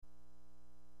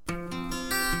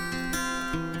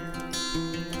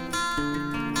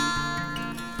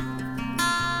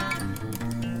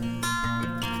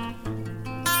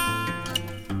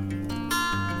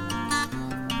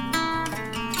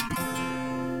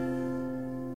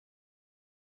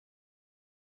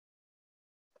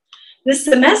This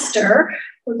semester,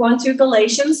 we're going through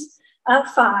Galatians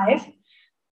 5.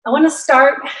 I want to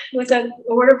start with a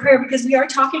word of prayer because we are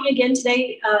talking again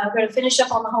today. We're going to finish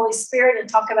up on the Holy Spirit and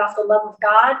talk about the love of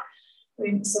God.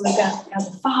 So we've got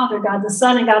God the Father, God the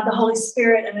Son, and God the Holy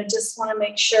Spirit. And I just want to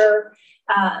make sure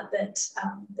that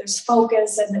there's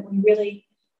focus and that we really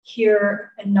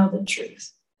hear and know the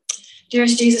truth.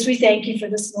 Dearest Jesus, we thank you for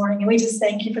this morning. And we just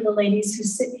thank you for the ladies who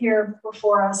sit here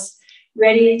before us,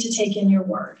 ready to take in your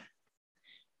word.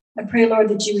 I pray, Lord,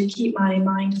 that you would keep my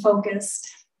mind focused,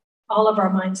 all of our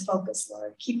minds focused,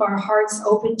 Lord. Keep our hearts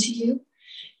open to you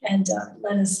and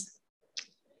let us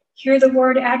hear the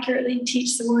word accurately,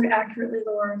 teach the word accurately,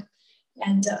 Lord.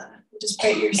 And we just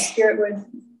pray your spirit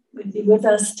would be with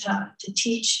us to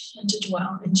teach and to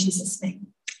dwell in Jesus' name.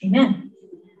 Amen.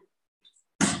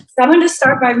 So I'm going to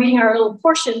start by reading our little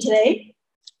portion today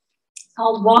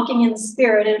called Walking in the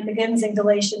Spirit, and it begins in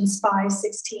Galatians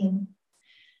 5:16.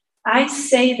 I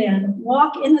say then,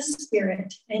 walk in the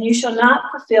Spirit, and you shall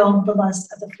not fulfill the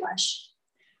lust of the flesh.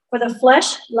 For the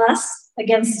flesh lusts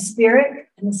against the Spirit,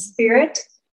 and the Spirit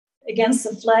against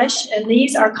the flesh, and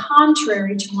these are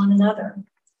contrary to one another,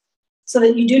 so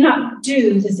that you do not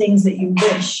do the things that you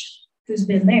wish. Who's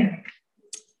been there?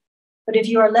 But if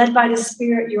you are led by the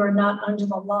Spirit, you are not under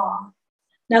the law.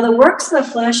 Now the works of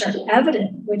the flesh are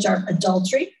evident, which are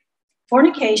adultery,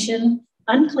 fornication,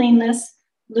 uncleanness,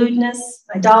 lewdness,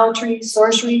 idolatry,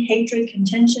 sorcery, hatred,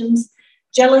 contentions,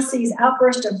 jealousies,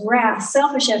 outbursts of wrath,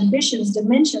 selfish ambitions,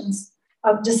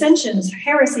 dissensions,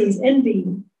 heresies, envy,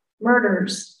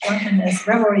 murders, drunkenness,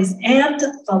 revelries, and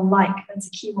the like. That's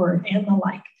a key word, and the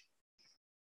like.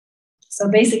 So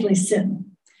basically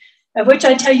sin, of which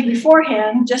I tell you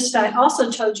beforehand, just as I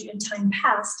also told you in time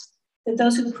past, that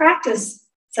those who practice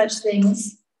such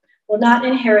things will not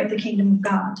inherit the kingdom of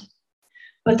God.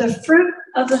 But the fruit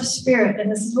of the Spirit,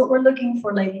 and this is what we're looking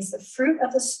for, ladies, the fruit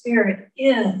of the Spirit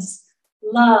is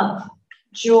love,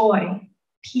 joy,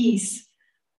 peace,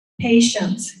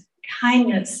 patience,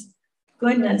 kindness,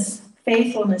 goodness,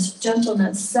 faithfulness,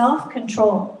 gentleness,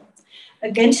 self-control.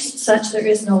 Against such there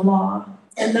is no law.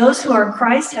 And those who are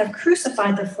Christ have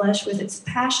crucified the flesh with its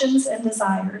passions and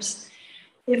desires.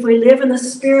 If we live in the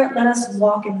Spirit, let us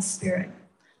walk in the Spirit.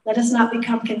 Let us not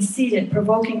become conceited,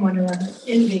 provoking one another,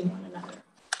 envying one another.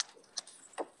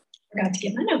 Forgot to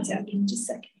get my notes out. Give me just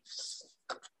a second.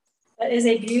 That is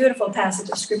a beautiful passage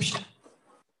of Scripture.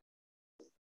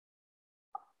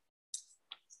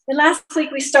 And last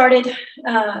week we started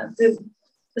the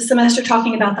semester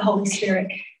talking about the Holy Spirit.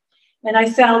 And I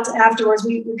felt afterwards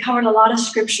we covered a lot of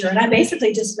Scripture. And I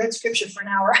basically just read Scripture for an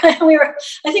hour. I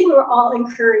think we were all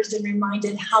encouraged and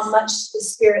reminded how much the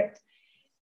Spirit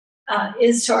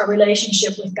is to our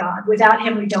relationship with God. Without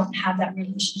him, we don't have that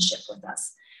relationship with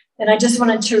us. And I just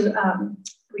wanted to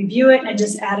review it and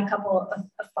just add a couple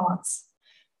of thoughts.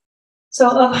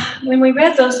 So when we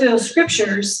read those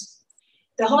scriptures,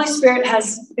 the Holy Spirit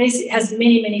has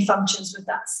many, many functions with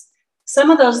us. Some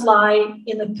of those lie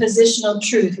in the positional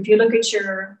truth. If you look at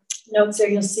your notes there,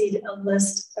 you'll see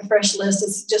a fresh list.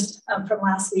 It's just from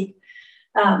last week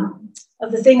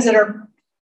of the things that are,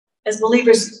 as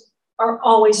believers, are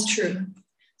always true.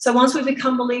 So once we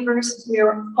become believers, we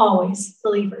are always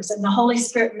believers. And the Holy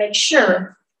Spirit makes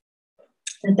sure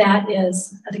that that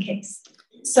is the case.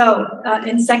 So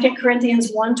in 2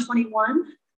 Corinthians 1:21,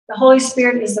 the Holy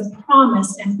Spirit is the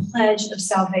promise and pledge of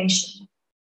salvation.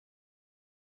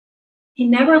 He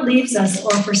never leaves us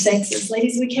or forsakes us.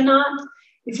 Ladies, we cannot,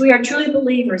 if we are truly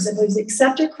believers, if we've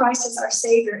accepted Christ as our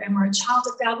Savior and we're a child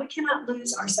of God, we cannot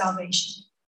lose our salvation.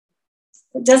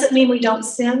 It doesn't mean we don't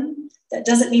sin. That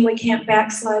doesn't mean we can't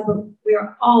backslide, but we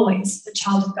are always a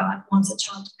child of God, once a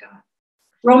child of God.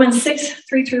 Romans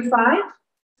 6:3-5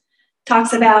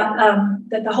 talks about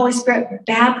that the Holy Spirit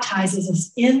baptizes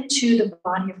us into the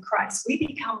body of Christ. We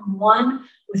become one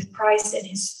with Christ and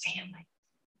his family.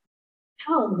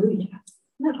 Hallelujah.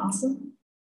 Isn't that awesome?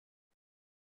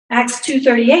 Acts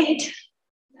 2:38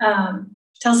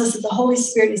 tells us that the Holy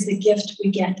Spirit is the gift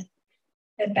we get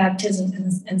at baptism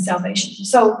and salvation.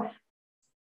 So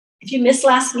if you missed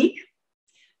last week,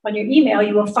 on your email,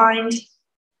 you will find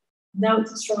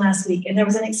notes from last week. And there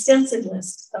was an extensive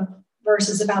list of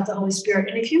verses about the Holy Spirit.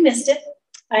 And if you missed it,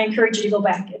 I encourage you to go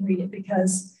back and read it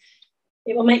because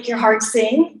it will make your heart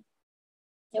sing.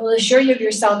 It will assure you of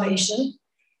your salvation.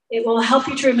 It will help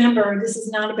you to remember this is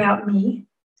not about me,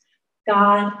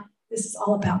 God. This is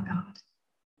all about God.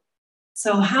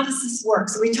 So how does this work?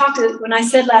 So when I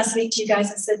said last week to you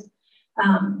guys, I said,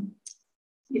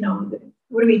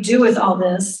 what do we do with all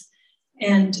this?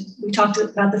 And we talked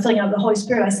about the filling of the Holy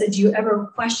Spirit. I said, do you ever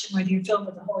question whether you're filled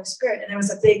with the Holy Spirit? And there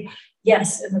was a big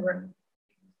yes in the room.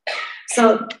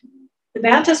 So the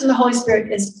baptism of the Holy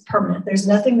Spirit is permanent. There's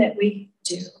nothing that we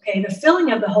do. Okay, the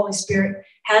filling of the Holy Spirit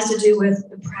has to do with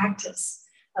the practice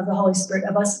of the Holy Spirit,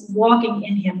 of us walking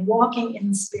in Him, walking in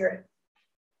the Spirit.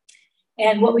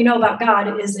 And what we know about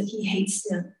God is that He hates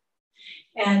sin.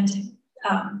 And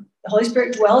the Holy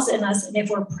Spirit dwells in us. And if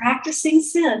we're practicing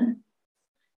sin,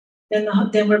 then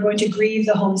we're going to grieve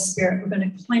the Holy Spirit. We're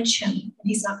going to quench Him, and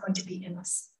He's not going to be in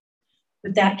us.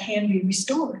 But that can be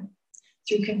restored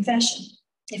through confession.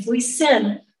 If we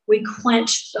sin, we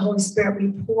quench the Holy Spirit.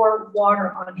 We pour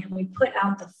water on Him. We put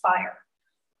out the fire.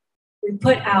 We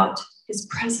put out His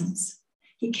presence.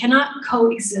 He cannot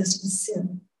coexist with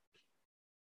sin.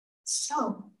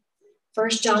 So 1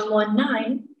 John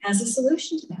 1:9 has a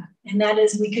solution to that. And that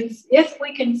is, if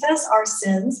we confess our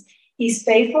sins, He's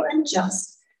faithful and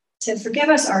just to forgive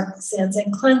us our sins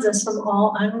and cleanse us from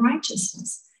all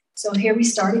unrighteousness. So here we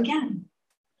start again.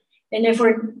 And if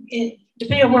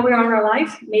depending on where we are in our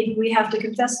life, maybe we have to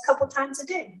confess a couple times a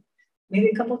day, maybe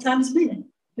a couple times a minute.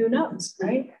 Who knows,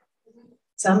 right?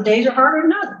 Some days are harder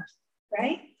than others,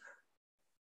 right?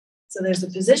 So there's the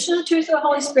position of truth of the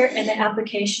Holy Spirit and the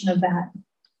application of that.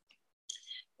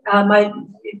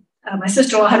 My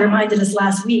sister-in-law had reminded us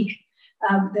last week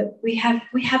that we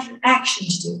have action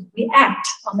to do. We act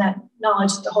on that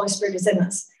knowledge that the Holy Spirit is in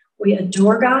us. We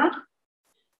adore God,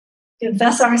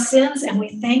 confess our sins, and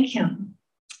we thank Him.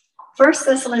 1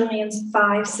 Thessalonians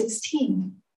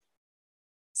 5:16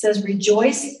 says,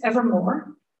 "Rejoice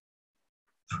evermore,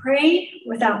 pray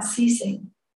without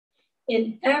ceasing.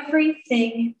 In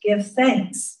everything give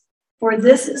thanks, for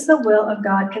this is the will of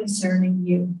God concerning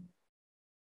you."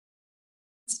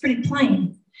 It's pretty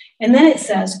plain. And then it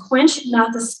says, "Quench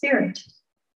not the Spirit."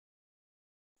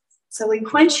 So we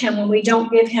quench Him when we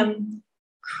don't give Him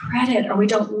credit, or we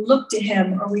don't look to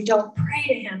Him, or we don't pray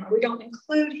to Him, or we don't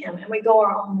include Him, and we go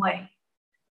our own way.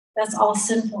 That's all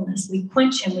sinfulness. We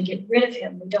quench Him. We get rid of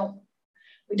Him.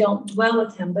 We don't dwell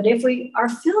with Him. But if we are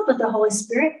filled with the Holy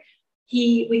Spirit,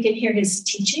 we can hear His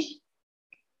teaching,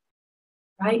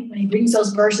 right? When He brings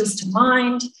those verses to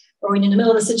mind, or when you're in the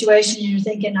middle of a situation and you're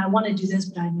thinking, I want to do this,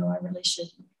 but I know I really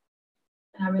shouldn't.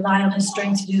 And I rely on His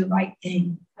strength to do the right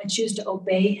thing. I choose to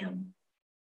obey Him.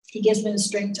 He gives me the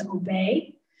strength to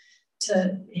obey.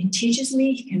 He teaches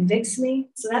me, He convicts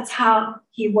me. So that's how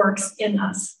He works in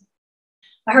us.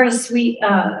 I heard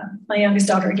my youngest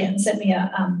daughter again sent me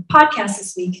a podcast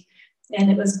this week,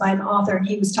 and it was by an author, and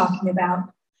he was talking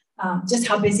about just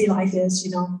how busy life is,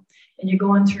 and you're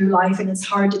going through life, and it's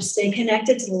hard to stay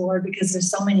connected to the Lord because there's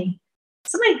so many.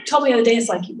 Somebody told me the other day, it's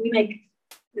like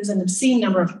there's an obscene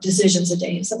number of decisions a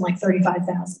day, something like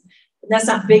 35,000. And that's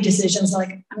not big decisions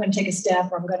like I'm going to take a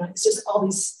step, or it's just all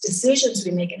these decisions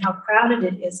we make and how crowded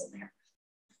it is in there.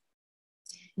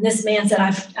 And this man said,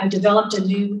 I've developed a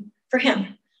new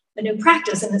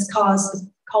practice, and it's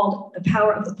called the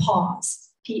power of the pause.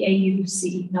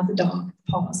 P-A-U-C, not the dog,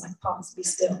 pause, like pause, be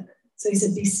still. So he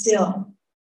said, be still.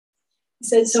 He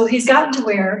said, so he's gotten to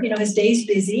where, his day's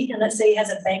busy, and let's say he has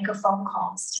a bank of phone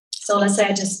calls. So let's say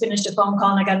I just finished a phone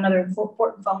call and I got another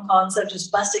important phone call. Instead of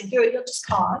just busting through it, you'll just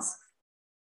pause.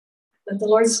 Let the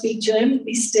Lord speak to him,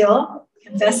 be still,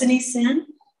 confess any sin,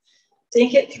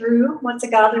 think it through, what's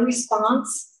a godly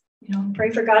response,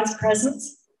 pray for God's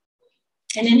presence.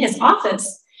 And in his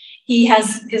office, he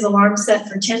has his alarm set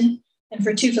for 10 and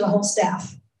for 2 for the whole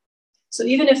staff. So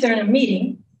even if they're in a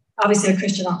meeting, obviously a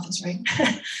Christian office, right?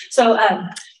 So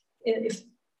if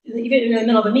even in the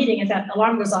middle of a meeting, if that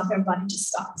alarm goes off, everybody just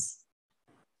stops.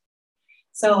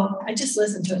 So I just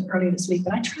listened to it earlier this week,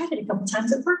 but I tried it a couple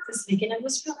times at work this week, and it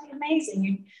was really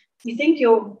amazing. You think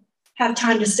you'll have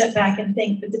time to step back and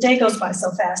think, but the day goes by so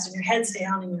fast, and your head's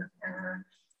down,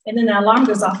 and then the alarm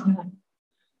goes off, and you're like,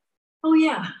 oh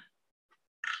yeah,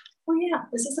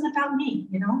 this isn't about me,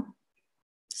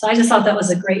 So I just thought that was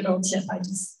a great little tip. I'm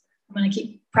going to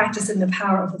keep practicing the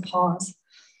power of the pause.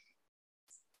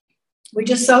 We're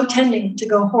just so tending to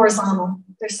go horizontal.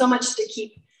 There's so much to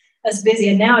keep us busy.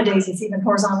 And nowadays it's even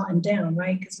horizontal and down,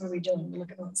 right? Because what are we doing? We're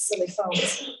looking at silly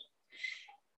phones.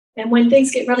 And when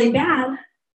things get really bad,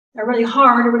 or really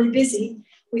hard, or really busy,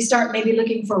 we start maybe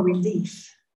looking for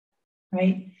relief,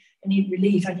 right? I need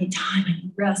relief. I need time. I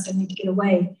need rest. I need to get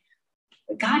away.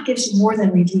 But God gives more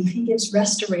than relief. He gives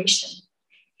restoration.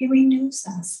 He renews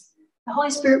us. The Holy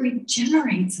Spirit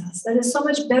regenerates us. That is so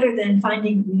much better than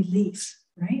finding relief,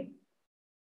 right?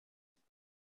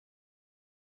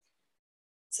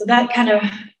 So that kind of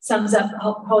sums up the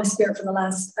Holy Spirit for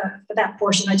for that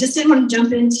portion. I just didn't want to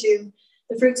jump into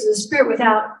the fruits of the Spirit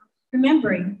without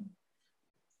remembering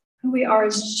who we are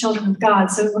as children of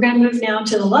God. So we're going to move now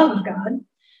to the love of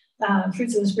God.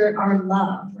 Fruits of the Spirit are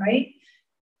love, right?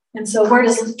 And so where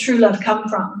does true love come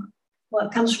from? Well,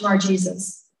 it comes from our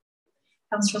Jesus.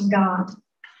 It comes from God.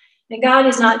 And God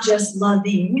is not just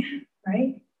loving,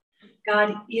 right?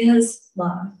 God is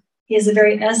love. He is the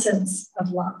very essence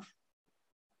of love.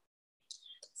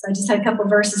 So I just had a couple of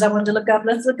verses I wanted to look up.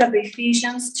 Let's look up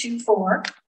Ephesians 2:4.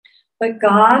 But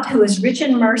God, who is rich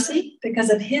in mercy, because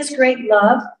of his great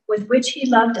love with which he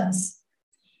loved us,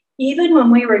 even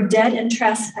when we were dead in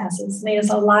trespasses, made us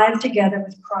alive together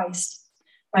with Christ.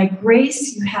 By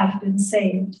grace you have been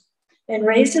saved, and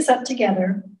raised us up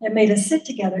together and made us sit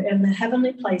together in the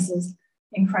heavenly places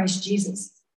in Christ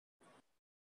Jesus.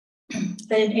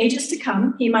 That in ages to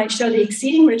come, he might show the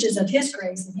exceeding riches of his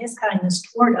grace and his kindness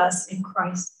toward us in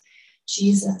Christ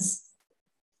Jesus.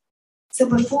 So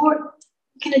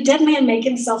can a dead man make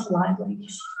himself alive,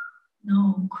 ladies?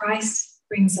 No, Christ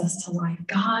brings us to life.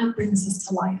 God brings us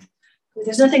to life.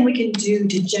 There's nothing we can do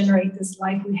to generate this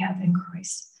life we have in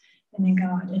Christ and in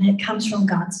God. And it comes from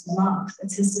God's love.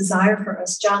 That's his desire for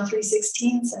us. John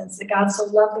 3:16 says that God so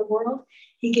loved the world,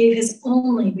 he gave his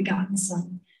only begotten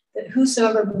son, that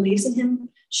whosoever believes in him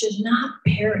should not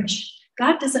perish.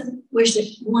 God doesn't wish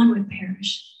that one would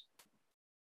perish,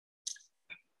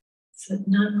 so that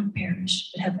none would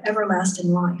perish, but have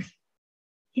everlasting life.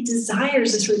 He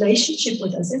desires this relationship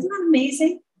with us. Isn't that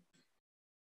amazing?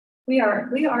 We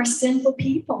are sinful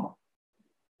people,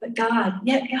 but God. And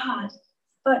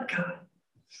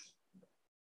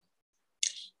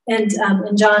in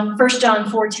 1 John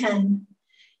 4:10,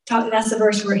 that's the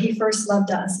verse where he first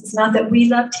loved us. It's not that we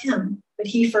loved him, but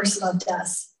he first loved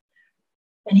us.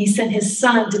 And he sent his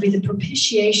son to be the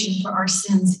propitiation for our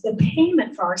sins, the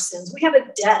payment for our sins. We have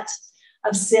a debt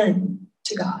of sin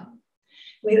to God.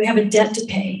 We have a debt to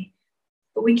pay,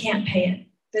 but we can't pay it.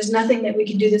 There's nothing that we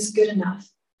can do that's good enough.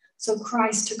 So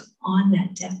Christ took on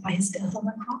that debt by his death on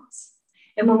the cross.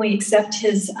 And when we accept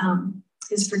his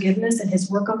forgiveness and his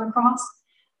work on the cross,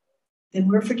 then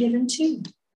we're forgiven too.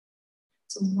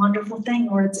 It's a wonderful thing,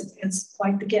 or it's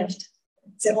quite the gift.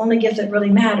 It's the only gift that really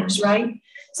matters, right?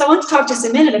 So I want to talk just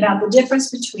a minute about the difference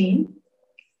between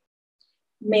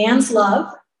man's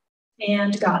love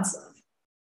and God's love.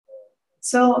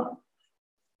 So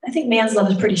I think man's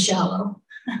love is pretty shallow.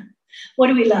 What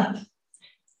do we love?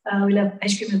 We love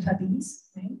ice cream and puppies,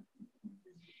 right?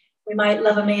 We might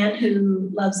love a man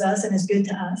who loves us and is good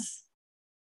to us.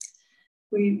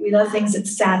 We love things that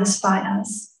satisfy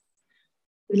us.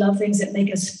 We love things that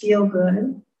make us feel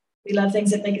good. We love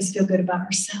things that make us feel good about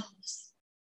ourselves.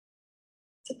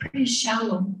 It's a pretty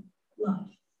shallow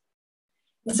love.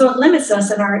 And so it limits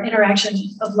us in our interaction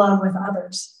of love with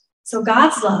others. So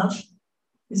God's love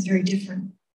is very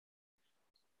different.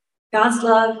 God's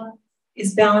love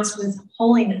is balanced with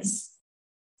holiness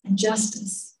and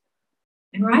justice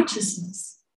and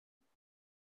righteousness.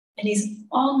 And he's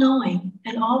all-knowing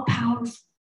and all-powerful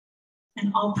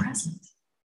and all-present.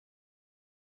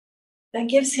 That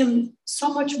gives him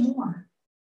so much more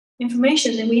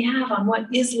information than we have on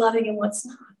what is loving and what's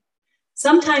not.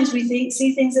 Sometimes we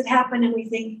see things that happen and we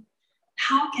think,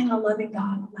 how can a loving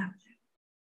God allow that?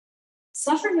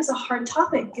 Suffering is a hard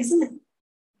topic, isn't it?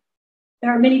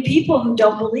 There are many people who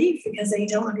don't believe because they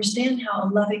don't understand how a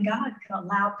loving God can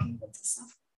allow people to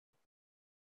suffer.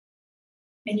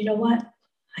 And you know what?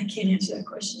 I can't answer that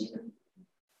question either.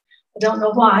 I don't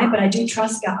know why, but I do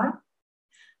trust God.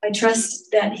 I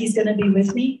trust that he's going to be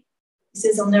with me. He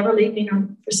says he'll never leave me nor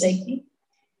forsake me.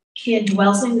 He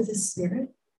indwells me with his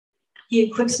spirit. He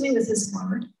equips me with his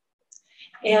word.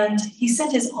 And he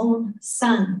sent his own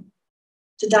son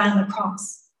to die on the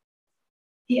cross.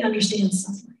 He understands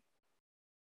suffering.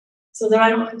 So though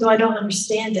I don't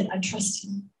understand it, I trust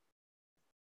him.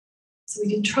 So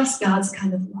we can trust God's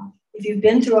kind of love. If you've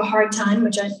been through a hard time,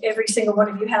 which every single one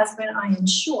of you has been, I am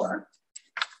sure,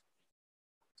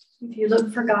 if you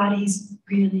look for God, he's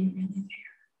really, really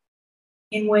there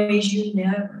in ways you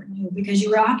never knew because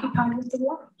you were occupied with the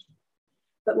world.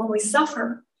 But when we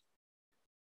suffer,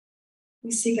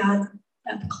 we see God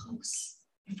up close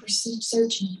if we're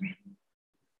searching for him.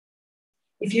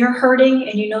 If you're hurting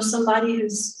and you know somebody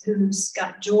who's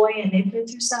got joy and they've been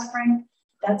through suffering,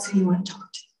 that's who you want to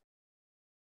talk to.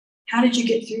 How did you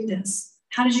get through this?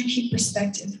 How did you keep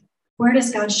perspective? Where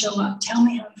does God show up? Tell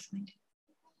me how to find it.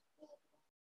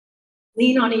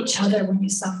 Lean on each other when you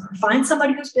suffer. Find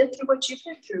somebody who's been through what you've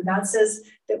been through. God says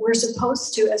that we're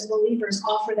supposed to, as believers,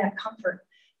 offer that comfort,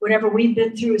 whatever we've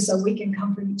been through, so we can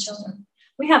comfort each other.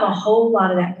 We have a whole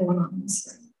lot of that going on in this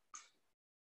room.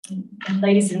 And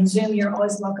ladies in Zoom, you're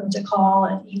always welcome to call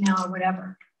and email or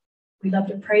whatever. We love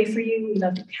to pray for you. We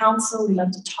love to counsel. We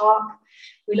love to talk.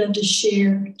 We love to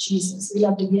share Jesus. We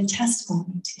love to be a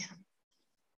testimony to him.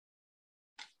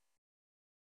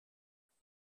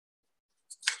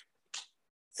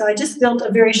 So I just built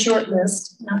a very short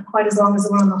list, not quite as long as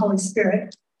the one on the Holy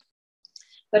Spirit,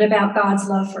 but about God's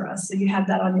love for us. So you have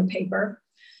that on your paper.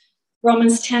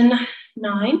 Romans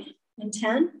 10:9 and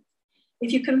 10.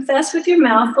 If you confess with your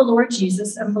mouth the Lord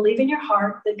Jesus and believe in your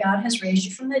heart that God has raised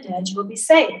you from the dead, you will be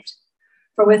saved.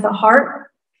 For with the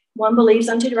heart one believes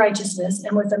unto righteousness,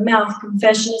 and with the mouth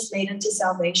confession is made unto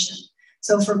salvation.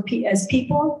 So as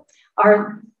people,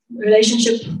 our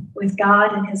relationship with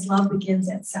God and his love begins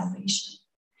at salvation.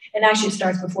 And actually it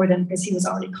starts before then because he was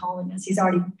already calling us. He's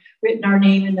already written our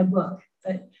name in the book.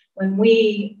 But when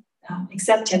we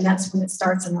accept him, that's when it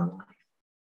starts in our life.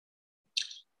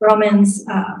 Romans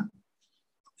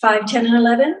 5:10 and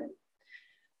 11.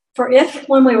 For if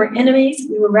when we were enemies,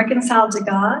 we were reconciled to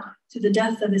God through the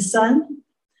death of his son,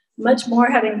 much more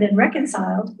having been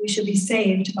reconciled, we should be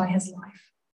saved by his life.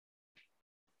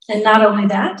 And not only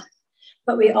that,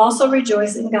 but we also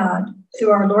rejoice in God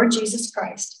through our Lord Jesus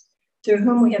Christ, through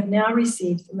whom we have now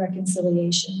received the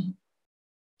reconciliation.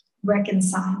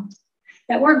 Reconciled.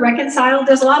 That word reconciled,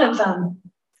 there's a lot of,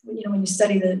 when you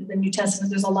study the New Testament,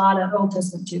 there's a lot of Old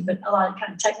Testament too, but a lot of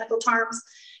kind of technical terms.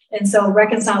 And so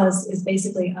reconcile is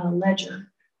basically a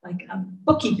ledger, like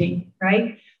bookkeeping,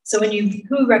 right? So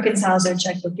who reconciles their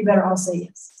checkbook? You better all say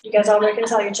yes. You guys all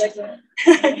reconcile your checkbook?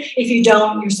 If you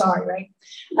don't, you're sorry, right?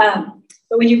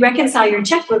 But when you reconcile your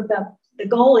checkbook, the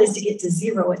goal is to get to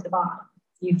zero at the bottom.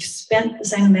 You've spent the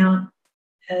same amount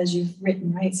as you've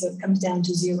written, right? So it comes down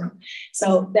to zero.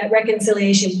 So that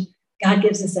reconciliation, God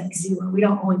gives us that zero. We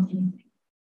don't owe him anything.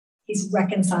 He's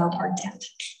reconciled our debt.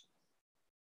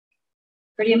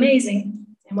 Pretty amazing.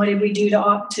 And what did we do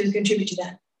to contribute to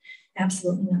that?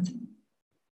 Absolutely nothing.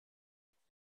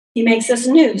 He makes us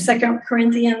new. 2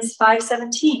 Corinthians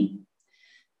 5:17.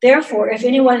 Therefore, if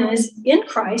anyone is in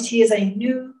Christ, he is a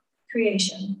new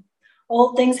creation.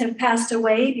 Old things have passed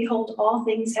away. Behold, all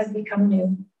things have become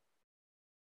new.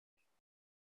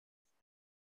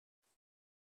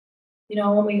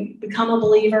 When we become a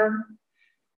believer,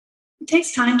 it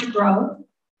takes time to grow.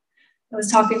 I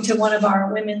was talking to one of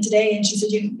our women today, and she said,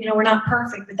 we're not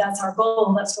perfect, but that's our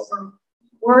goal. That's what we're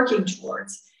working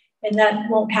towards. And that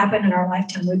won't happen in our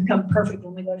lifetime. We become perfect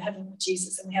when we go to heaven with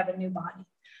Jesus and we have a new body.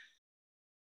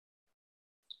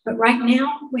 But right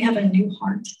now, we have a new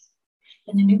heart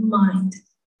and a new mind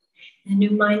and a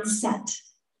new mindset,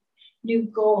 new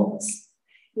goals.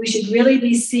 We should really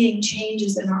be seeing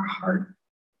changes in our heart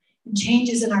and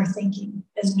changes in our thinking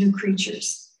as new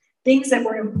creatures. Things that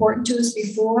were important to us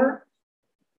before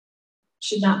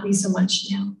should not be so much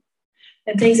now.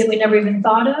 And things that we never even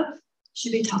thought of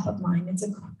should be top of mind. It's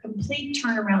a complete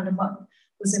turnaround of what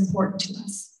was important to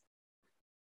us.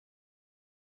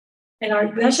 And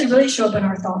that should really show up in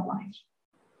our thought life.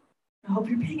 I hope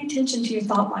you're paying attention to your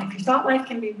thought life. Your thought life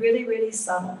can be really, really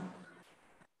subtle.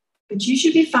 But you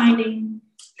should be finding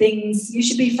things, you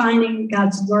should be finding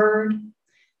God's word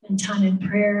and time in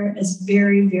prayer as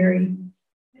very, very,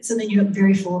 something you look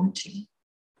very forward to.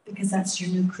 Because that's your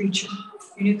new creature.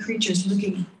 Your new creature is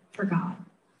looking for God.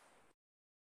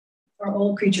 Our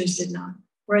old creatures did not.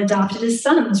 We're adopted as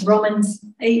sons, Romans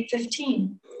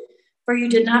 8:15. For you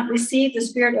did not receive the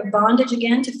spirit of bondage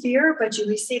again to fear, but you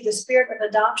received the spirit of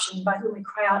adoption by whom we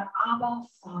cry out, Abba,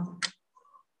 Father.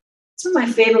 It's one of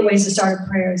my favorite ways to start a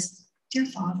prayer is, Dear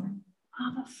Father,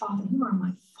 Abba, Father, you are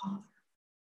my Father.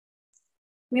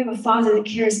 We have a Father that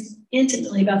cares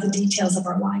intimately about the details of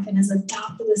our life and has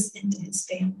adopted us into his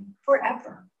family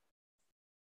forever.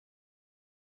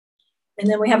 And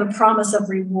then we have a promise of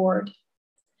reward.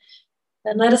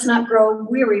 And let us not grow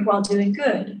weary while doing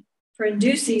good, for in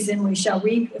due season we shall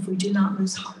reap if we do not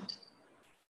lose heart.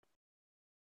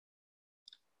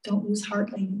 Don't lose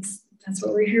heart, ladies. That's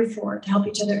what we're here for, to help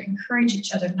each other, encourage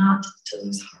each other not to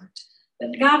lose heart.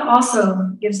 But God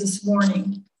also gives us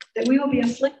warning that we will be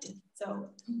afflicted. So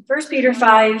 1 Peter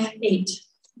 5:8,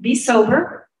 be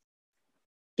sober,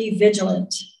 be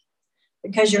vigilant,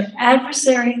 because your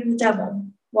adversary, the devil,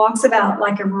 walks about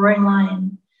like a roaring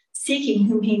lion, seeking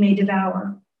whom he may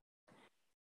devour.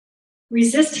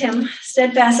 Resist him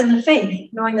steadfast in the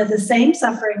faith, knowing that the same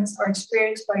sufferings are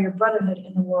experienced by your brotherhood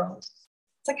in the world.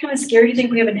 Is that kind of scary to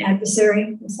think we have an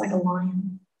adversary? It's like a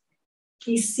lion.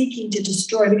 He's seeking to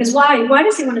destroy. Because why? Why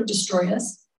does he want to destroy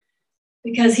us?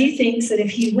 Because he thinks that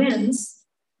if he wins,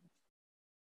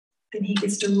 then he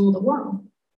gets to rule the world.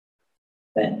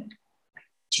 But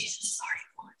Jesus already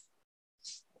won.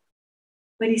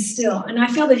 But he's still, and I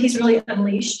feel that he's really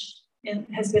unleashed and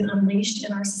has been unleashed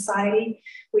in our society.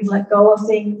 We've let go of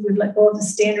things. We've let go of the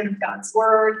standard of God's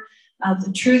word,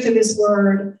 the truth of his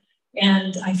word.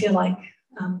 And I feel like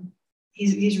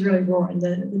he's really roaring.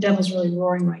 The devil's really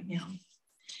roaring right now.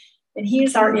 And he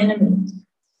is our enemy.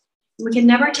 We can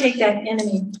never take that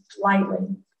enemy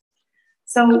lightly.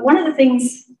 So one of the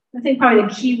things, I think probably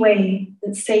the key way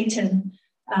that Satan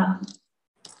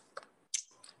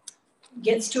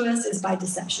gets to us is by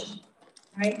deception,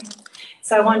 right?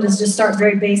 So I wanted to just start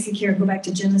very basic here and go back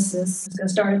to Genesis. I'm going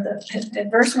to start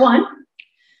at verse 1.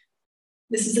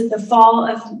 This is at the fall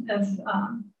of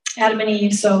Adam and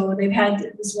Eve. So they've had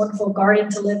this wonderful garden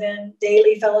to live in,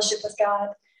 daily fellowship with God.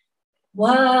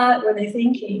 What were they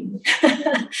thinking?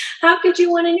 How could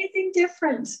you want anything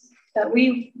different? That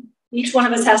each one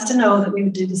of us has to know that we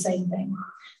would do the same thing.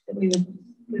 That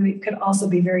we could also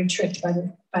be very tricked by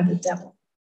the devil.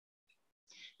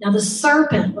 Now the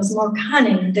serpent was more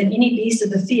cunning than any beast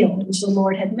of the field which the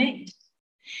Lord had made.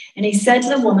 And he said to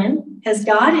the woman, has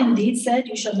God indeed said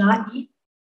you shall not eat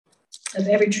of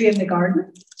every tree of the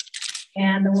garden?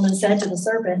 And the woman said to the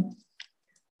serpent,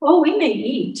 oh, we may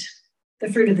eat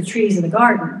the fruit of the trees of the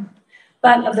garden,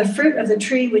 but of the fruit of the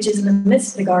tree which is in the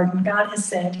midst of the garden, God has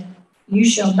said, you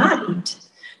shall not eat,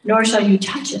 nor shall you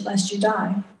touch it, lest you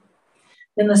die.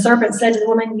 Then the serpent said to the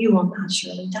woman, you will not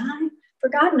surely die, for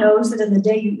God knows that in the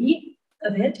day you eat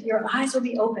of it, your eyes will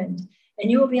be opened,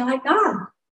 and you will be like God,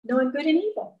 knowing good and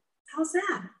evil. How's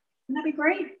that? Wouldn't that be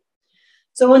great?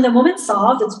 So when the woman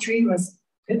saw that the tree was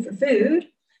good for food,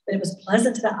 that it was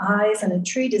pleasant to the eyes, and a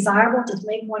tree desirable to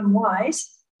make one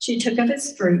wise, she took of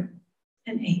its fruit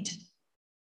and ate.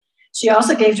 She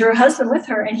also gave to her husband with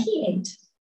her, and he ate.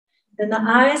 Then the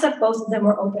eyes of both of them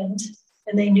were opened,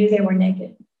 and they knew they were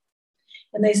naked.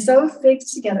 And they sewed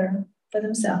figs together for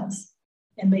themselves,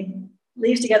 and made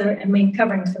leaves together and made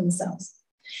coverings for themselves.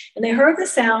 And they heard the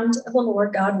sound of the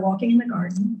Lord God walking in the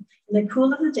garden in the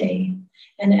cool of the day,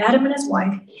 and Adam and his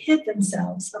wife hid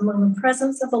themselves among the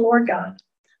presence of the Lord God,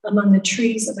 among the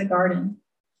trees of the garden.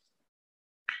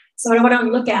 So what I want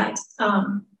to look at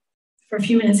for a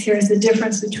few minutes here is the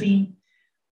difference between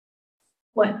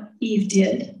what Eve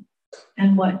did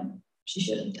and what she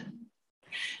should have done.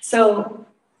 So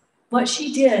what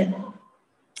she did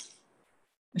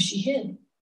was she hid,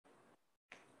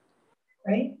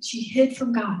 right? She hid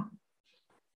from God.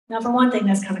 Now, for one thing,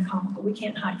 that's kind of comical. We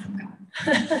can't hide from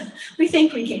God. We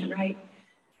think we can, right?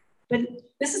 But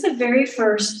this is the very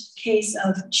first case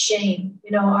of shame.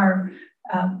 You know, our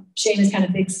shame is kind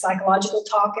of big psychological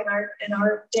talk in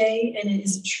our day, and it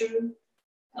is a true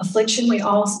affliction we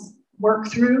all work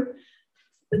through.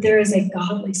 But there is a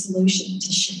godly solution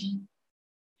to shame.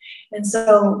 And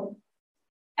so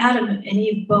Adam and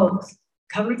Eve both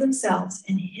covered themselves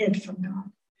and hid from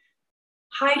God.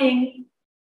 Hiding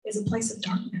is a place of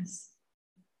darkness.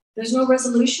 There's no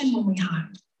resolution when we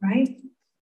hide, right?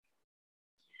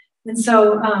 And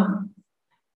so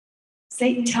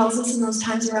Satan tells us in those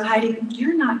times we're hiding,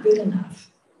 you're not good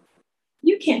enough.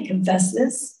 You can't confess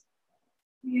this.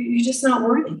 You're just not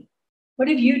worthy. What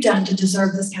have you done to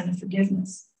deserve this kind of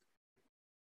forgiveness?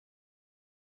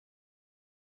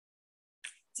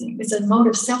 It's a mode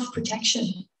of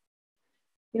self-protection.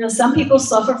 You know, some people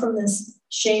suffer from this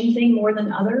shame thing more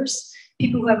than others.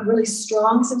 People who have a really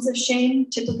strong sense of shame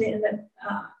typically end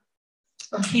up,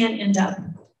 or can end up,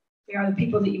 they are the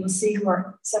people that you will see who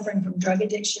are suffering from drug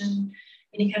addiction,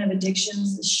 any kind of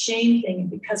addictions, the shame thing,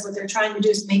 because what they're trying to do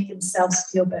is make themselves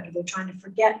feel better. They're trying to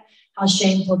forget how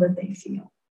shameful that they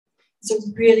feel. It's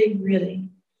a really, really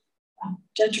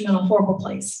detrimental, horrible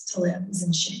place to live is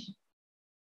in shame.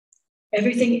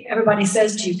 Everything everybody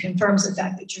says to you confirms the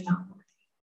fact that you're not worthy.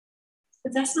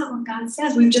 But that's not what God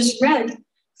says. We've just read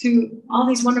through all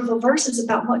these wonderful verses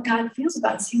about what God feels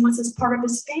about us. He wants us part of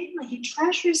his family. He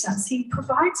treasures us. He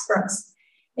provides for us.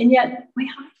 And yet we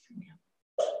hide from him.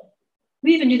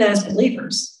 We even do that as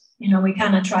believers. You know, we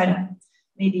kind of try to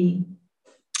maybe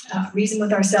reason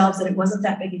with ourselves that it wasn't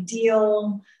that big a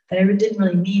deal, that I didn't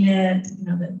really mean it,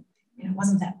 that it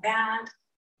wasn't that bad.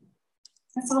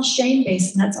 That's all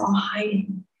shame-based, and that's all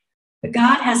hiding. But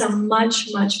God has a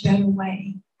much, much better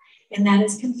way, and that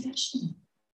is confession.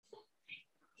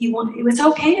 It's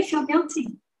okay to feel guilty.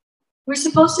 We're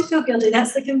supposed to feel guilty.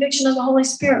 That's the conviction of the Holy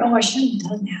Spirit. Oh, I shouldn't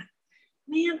have done that.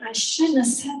 Man, I shouldn't have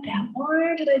said that.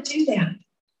 Why did I do that?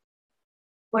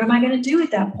 What am I going to do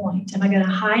at that point? Am I going to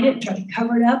hide it and try to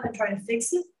cover it up and try to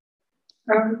fix it?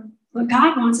 Or what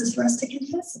God wants is for us to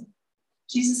confess it.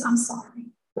 Jesus, I'm sorry.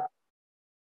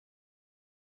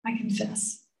 I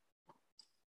confess.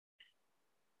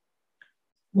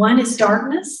 One is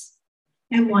darkness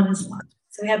and one is light.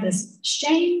 So we have this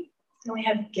shame and we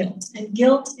have guilt. And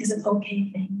guilt is an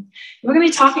okay thing. We're going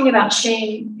to be talking about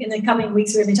shame in the coming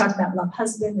weeks. We're going to be talking about love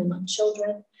husband and love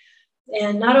children.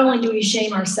 And not only do we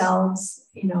shame ourselves,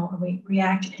 we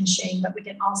react in shame, but we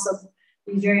can also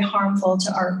be very harmful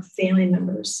to our family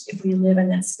members if we live in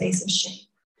that space of shame.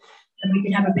 and we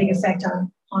can have a big effect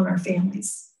on our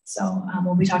families. So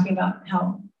we'll be talking about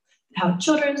how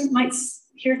children might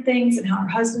hear things and how our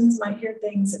husbands might hear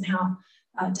things and how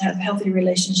to have healthy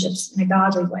relationships in a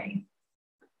godly way.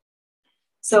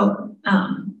 So,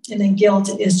 and then guilt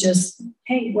is just,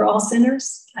 hey, we're all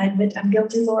sinners. I admit I'm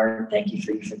guilty, Lord. Thank you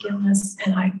for your forgiveness.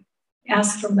 And I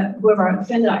ask from whoever I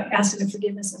offended, I ask for the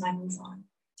forgiveness and I move on.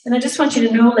 And I just want you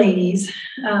to know, ladies,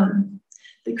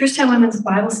 the Christian Women's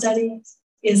Bible Study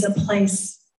is a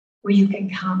place where you can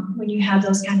come when you have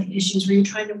those kind of issues, where you're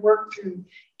trying to work through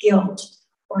guilt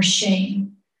or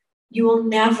shame. You will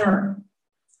never,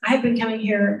 I have been coming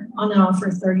here on and off for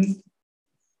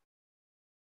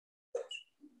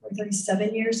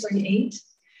 37 years, 38,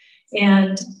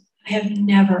 and I have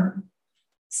never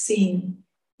seen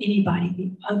anybody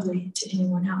be ugly to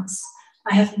anyone else.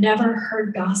 I have never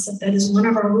heard gossip. That is one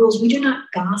of our rules. We do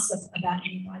not gossip about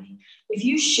anybody. If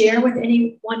you share with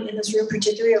anyone in this room,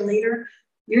 particularly a leader,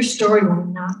 your story will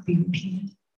not be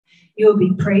repeated. You will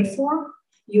be prayed for.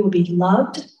 You will be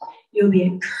loved. You will be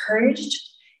encouraged.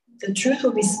 The truth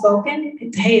will be spoken.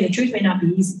 Hey, the truth may not be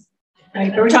easy,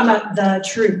 right? But we're talking about the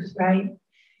truth, right?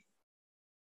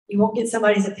 You won't get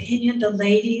somebody's opinion. The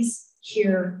ladies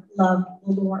here love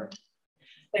the Lord.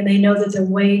 And they know that the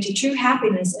way to true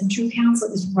happiness and true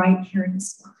counsel is right here in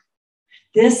this Word.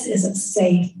 This is a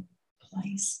safe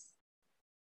place.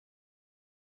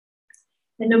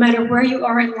 And no matter where you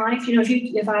are in life, you know,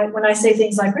 when I say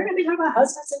things like, we're going to be talking about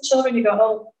husbands and children, you go,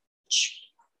 oh,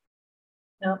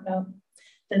 no,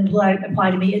 doesn't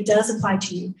apply to me. It does apply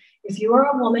to you. If you are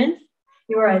a woman,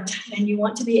 and you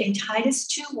want to be a Titus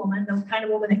 2 woman, the kind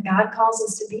of woman that God calls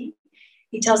us to be,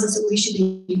 he tells us that we should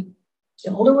be,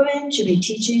 the older women should be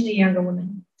teaching the younger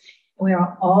women. And we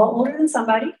are all older than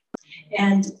somebody,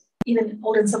 and even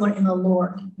older than someone in the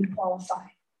Lord would qualify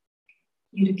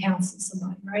you to counsel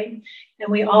somebody, right?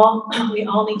 And we all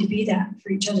need to be that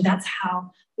for each other. That's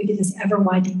how we get this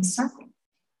ever-widening circle.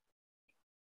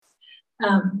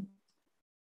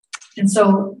 And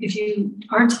so if you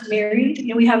aren't married,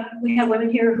 you know, we have women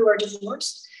here who are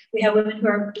divorced. We have women who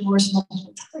are divorced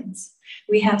multiple times.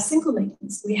 We have single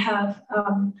ladies. We have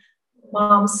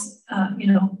moms,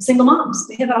 single moms.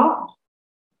 We have it all.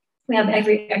 We have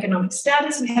every economic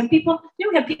status. We have people, we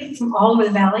have people from all over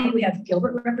the valley. We have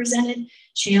Gilbert represented,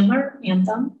 Chandler,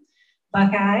 Anthem,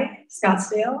 Buckeye,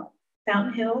 Scottsdale,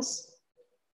 Fountain Hills.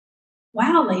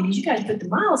 Wow, ladies, you guys put the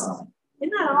miles on.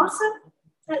 Isn't that awesome?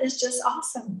 That is just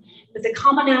awesome. But the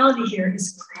commonality here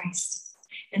is Christ.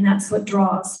 And that's what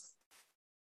draws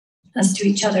us to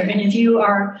each other. And if you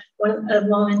are a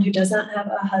woman who does not have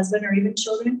a husband or even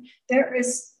children, there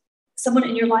is someone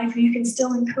in your life who you can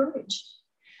still encourage.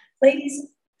 Ladies,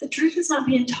 the truth is not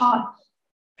being taught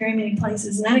very many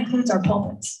places, and that includes our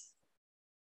pulpits.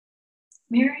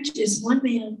 Marriage is one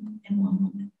man and one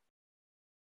woman.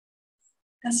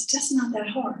 That's just not that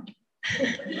hard.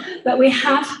 But we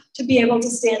have to be able to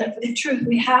stand up for the truth.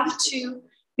 We have to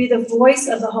be the voice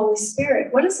of the Holy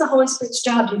Spirit. What is the Holy Spirit's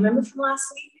job? Do you remember from last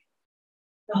week?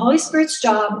 The Holy Spirit's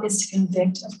job is to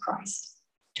convict of Christ,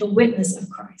 to witness of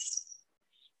Christ.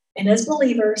 And as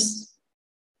believers,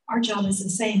 our job is the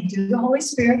same. Through the Holy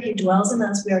Spirit, He dwells in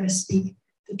us. We are to speak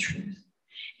the truth.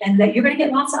 And that you're going to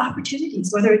get lots of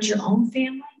opportunities, whether it's your own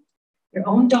family, your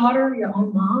own daughter, your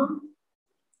own mom.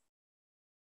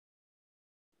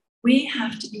 We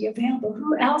have to be available.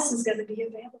 Who else is going to be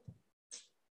available?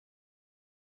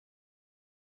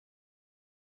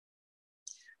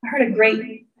 I heard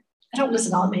I don't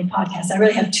listen to all many podcasts. I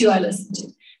really have two I listen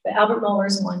to, but Albert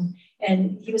Mohler's one.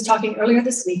 And he was talking earlier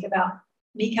this week about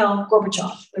Mikhail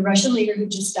Gorbachev, the Russian leader who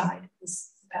just died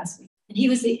this past week. And he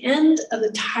was the end of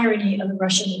the tyranny of the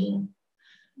Russian rule.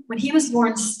 When he was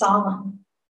born, Stalin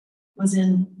was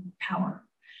in power.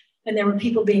 And there were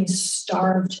people being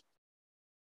starved,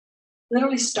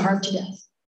 literally starved to death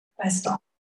by Stalin.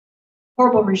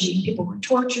 Horrible regime. People were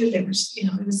tortured. There was,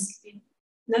 it was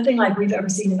nothing like we've ever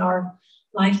seen in our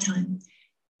lifetime.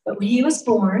 But when he was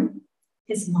born,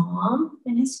 his mom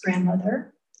and his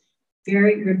grandmother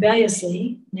very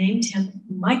rebelliously named him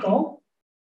Michael,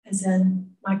 as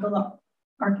in Michael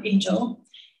the Archangel,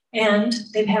 and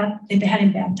they've had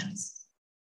him baptized.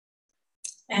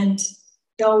 And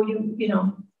though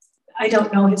I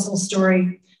don't know his whole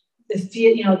story,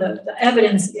 the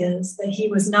evidence is that he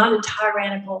was not a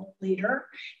tyrannical leader,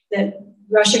 that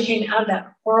Russia came out of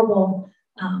that horrible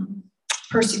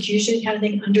persecution kind of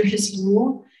thing under his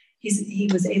rule. He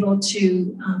was able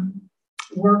to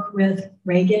work with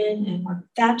Reagan and Margaret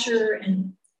Thatcher,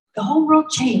 and the whole world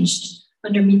changed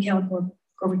under Mikhail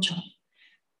Gorbachev.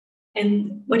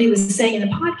 And what he was saying in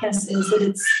the podcast is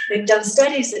that they've done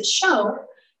studies that show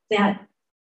that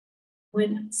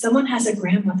when someone has a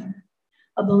grandmother,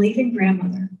 a believing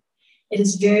grandmother, it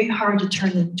is very hard to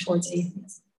turn them towards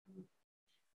atheism.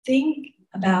 Think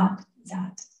about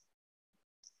that.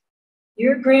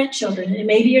 Your grandchildren, and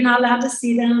maybe you're not allowed to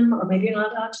see them, or maybe you're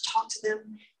not allowed to talk to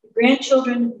them. Your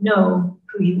grandchildren know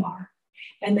who you are,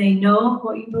 and they know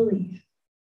what you believe.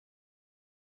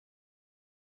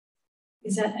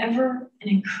 Is that ever an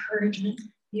encouragement?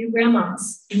 You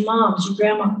grandmas, you moms, you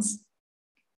grandmas,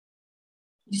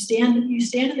 you stand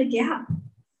in the gap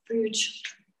for your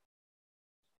children.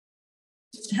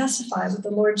 You testify with the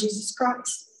Lord Jesus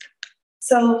Christ.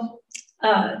 So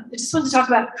I just want to talk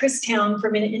about Christown for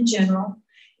a minute in general.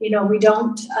 We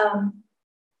don't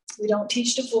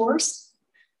teach divorce.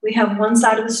 We have one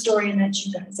side of the story, and that's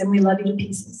you guys, and we love you to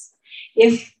pieces.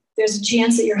 If there's a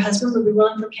chance that your husband would be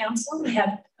willing for counsel, we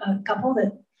have a couple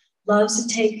that loves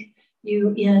to take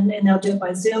you in, and they'll do it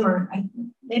by Zoom or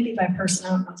maybe by person, I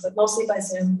don't know, but mostly by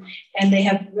Zoom. And they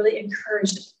have really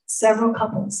encouraged several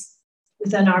couples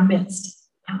within our midst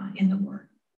in the Word.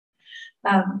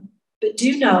 But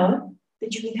do know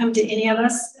that you can come to any of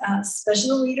us,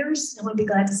 special leaders, and we'll be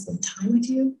glad to spend time with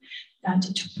you,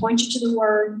 to point you to the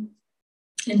Word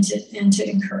and to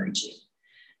encourage you.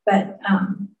 But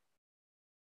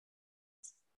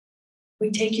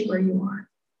we take you where you are.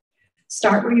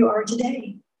 Start where you are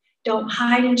today. Don't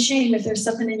hide in shame if there's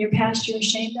something in your past you're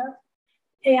ashamed of.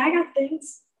 Hey, I got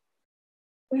things.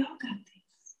 We all got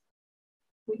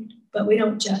things. But we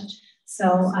don't judge.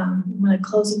 So I'm going to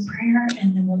close in prayer,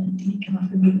 and then we'll indeed come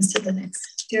up and move us to the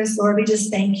next. Dearest Lord, we just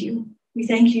thank you. We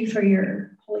thank you for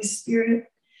your Holy Spirit.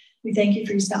 We thank you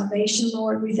for your salvation,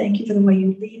 Lord. We thank you for the way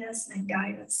you lead us and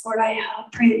guide us. Lord, I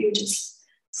pray that you just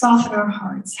soften our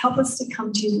hearts. Help us to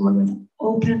come to you, Lord, with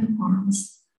open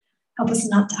arms. Help us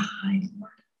not to hide,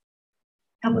 Lord.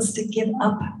 Help us to give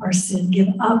up our sin, give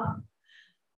up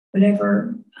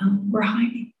whatever we're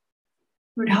hiding.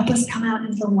 Lord, help us come out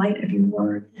into the light of your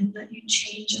word and let you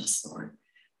change us, Lord.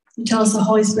 You tell us the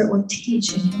Holy Spirit will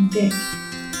teach and convict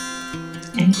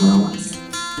and grow us.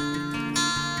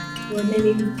 Lord, may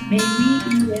we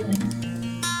be willing.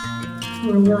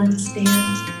 We're willing to stand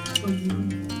for you,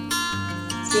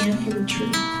 stand for the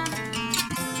truth.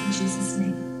 In Jesus'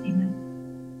 name.